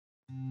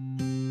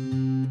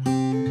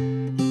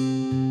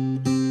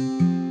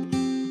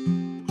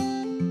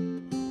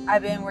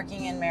I've been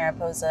working in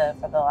Mariposa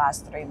for the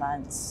last 3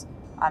 months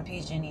on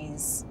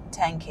PG&E's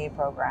 10K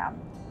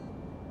program.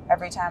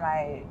 Every time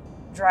I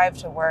drive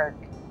to work,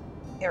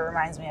 it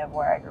reminds me of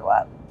where I grew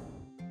up.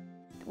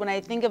 When I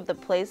think of the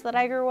place that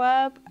I grew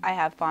up, I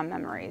have fond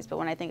memories, but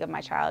when I think of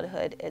my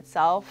childhood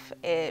itself,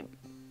 it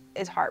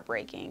is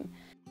heartbreaking.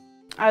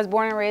 I was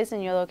born and raised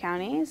in Yolo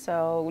County,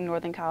 so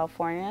Northern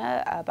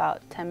California,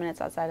 about 10 minutes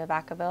outside of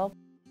Vacaville.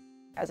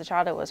 As a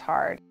child, it was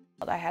hard.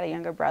 I had a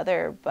younger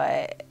brother,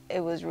 but it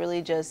was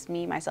really just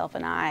me, myself,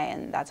 and I,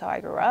 and that's how I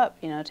grew up,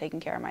 you know,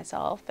 taking care of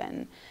myself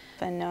and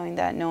knowing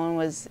that no one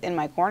was in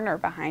my corner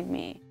behind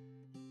me.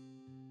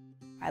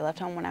 I left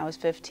home when I was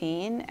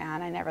 15,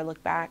 and I never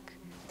looked back.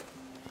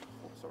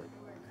 Sorry.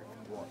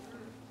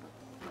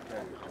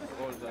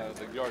 What was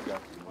the yard guy?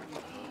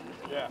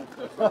 Yeah.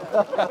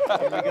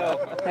 Here we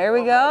go. There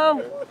we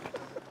go.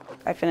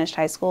 I finished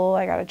high school,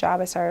 I got a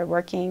job, I started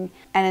working,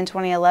 and in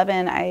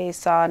 2011 I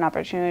saw an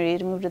opportunity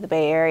to move to the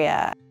Bay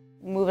Area.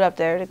 Moved up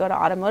there to go to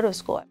automotive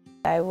school.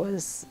 I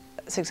was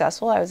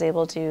successful, I was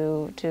able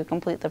to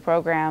complete the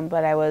program,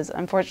 but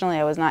unfortunately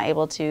I was not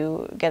able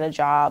to get a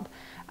job.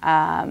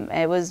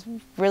 It was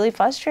really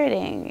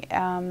frustrating.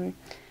 And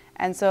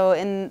so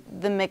in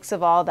the mix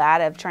of all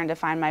that, of trying to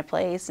find my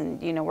place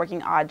and, you know,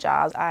 working odd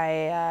jobs,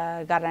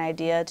 I got an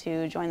idea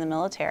to join the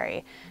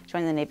military,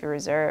 join the Navy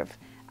Reserve.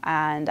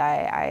 And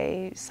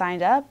I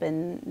signed up,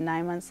 and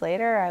 9 months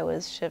later I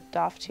was shipped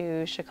off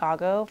to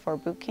Chicago for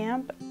boot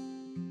camp.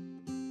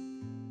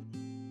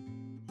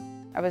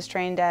 I was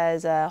trained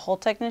as a hole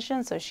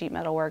technician, so sheet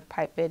metal work,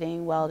 pipe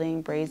fitting,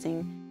 welding,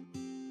 brazing.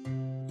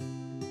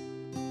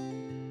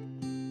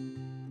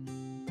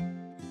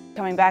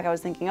 Coming back, I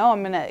was thinking, oh,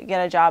 I'm gonna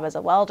get a job as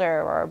a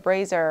welder or a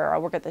brazier, or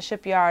I'll work at the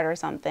shipyard or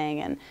something,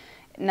 and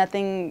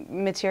nothing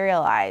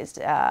materialized,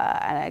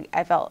 and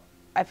I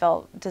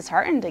felt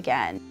disheartened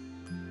again.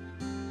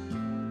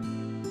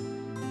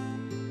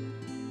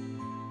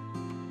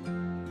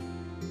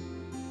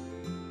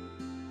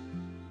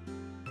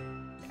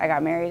 I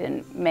got married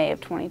in May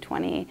of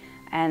 2020,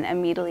 and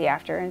immediately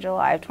after, in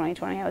July of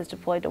 2020, I was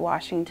deployed to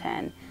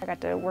Washington. I got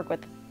to work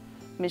with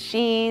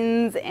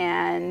machines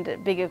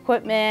and big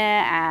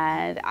equipment,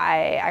 and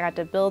I got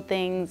to build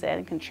things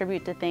and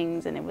contribute to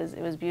things, and it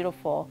was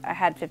beautiful. I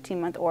had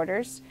 15-month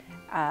orders.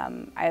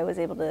 I was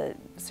able to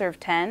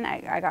serve 10.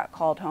 I got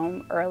called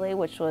home early,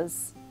 which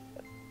was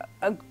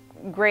a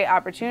great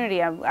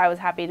opportunity. I was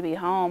happy to be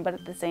home, but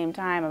at the same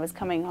time, I was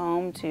coming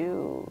home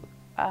to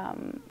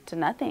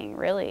nothing,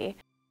 really.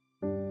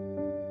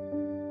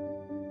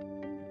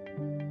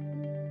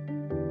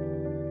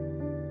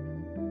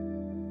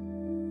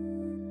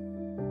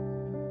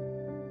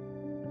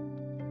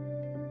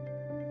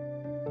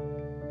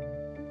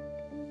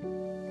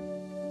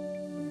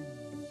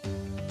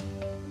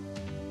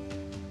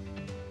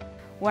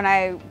 When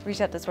I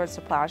reached out to Source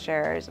to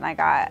Plowshares and I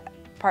got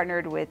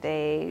partnered with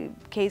a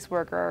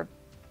caseworker,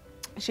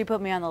 she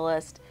put me on the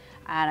list,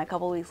 and a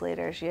couple weeks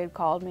later she had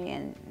called me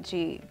and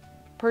she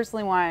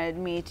personally wanted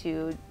me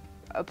to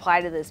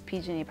apply to this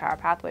PG&E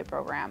PowerPathway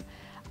program.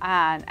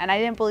 And I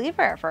didn't believe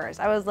her at first.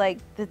 I was like,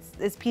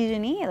 it's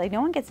PG&E, like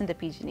no one gets into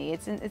PG&E,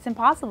 it's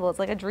impossible, it's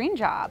like a dream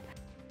job.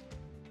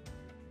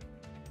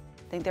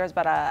 I think there was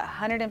about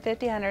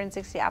 150,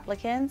 160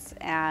 applicants,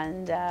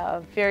 and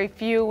very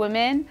few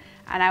women,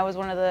 and I was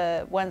one of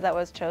the ones that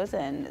was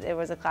chosen. It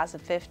was a class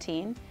of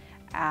 15,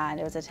 and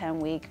it was a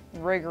 10-week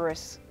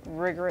rigorous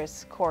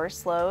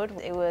course load.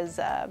 It was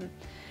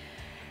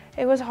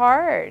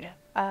hard,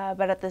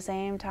 but at the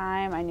same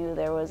time, I knew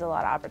there was a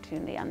lot of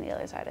opportunity on the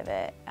other side of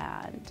it,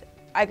 and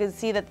I could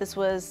see that this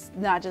was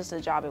not just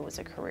a job, it was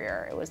a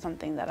career. It was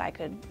something that I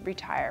could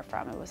retire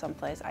from. It was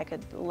someplace I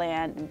could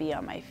land and be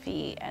on my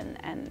feet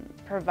and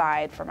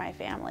provide for my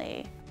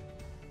family.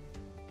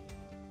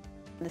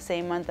 The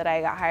same month that I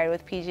got hired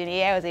with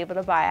PG&E, I was able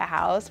to buy a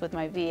house with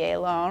my VA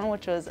loan,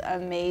 which was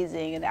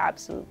amazing, an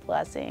absolute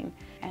blessing.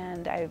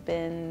 And I've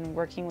been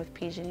working with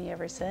PG&E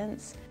ever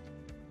since.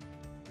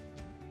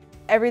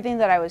 Everything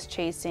that I was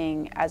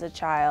chasing as a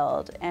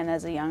child and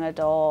as a young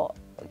adult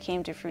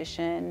came to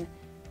fruition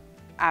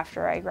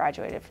after I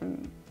graduated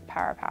from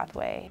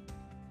PowerPathway.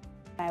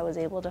 I was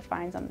able to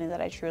find something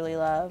that I truly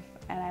love,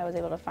 and I was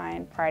able to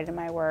find pride in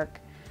my work.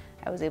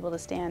 I was able to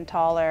stand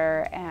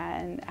taller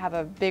and have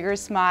a bigger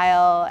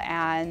smile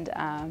and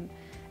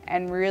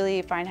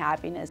really find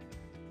happiness.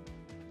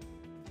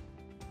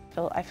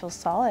 I feel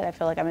solid. I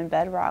feel like I'm in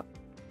bedrock.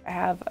 I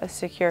have a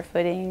secure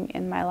footing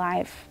in my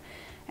life,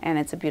 and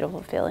it's a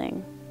beautiful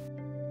feeling.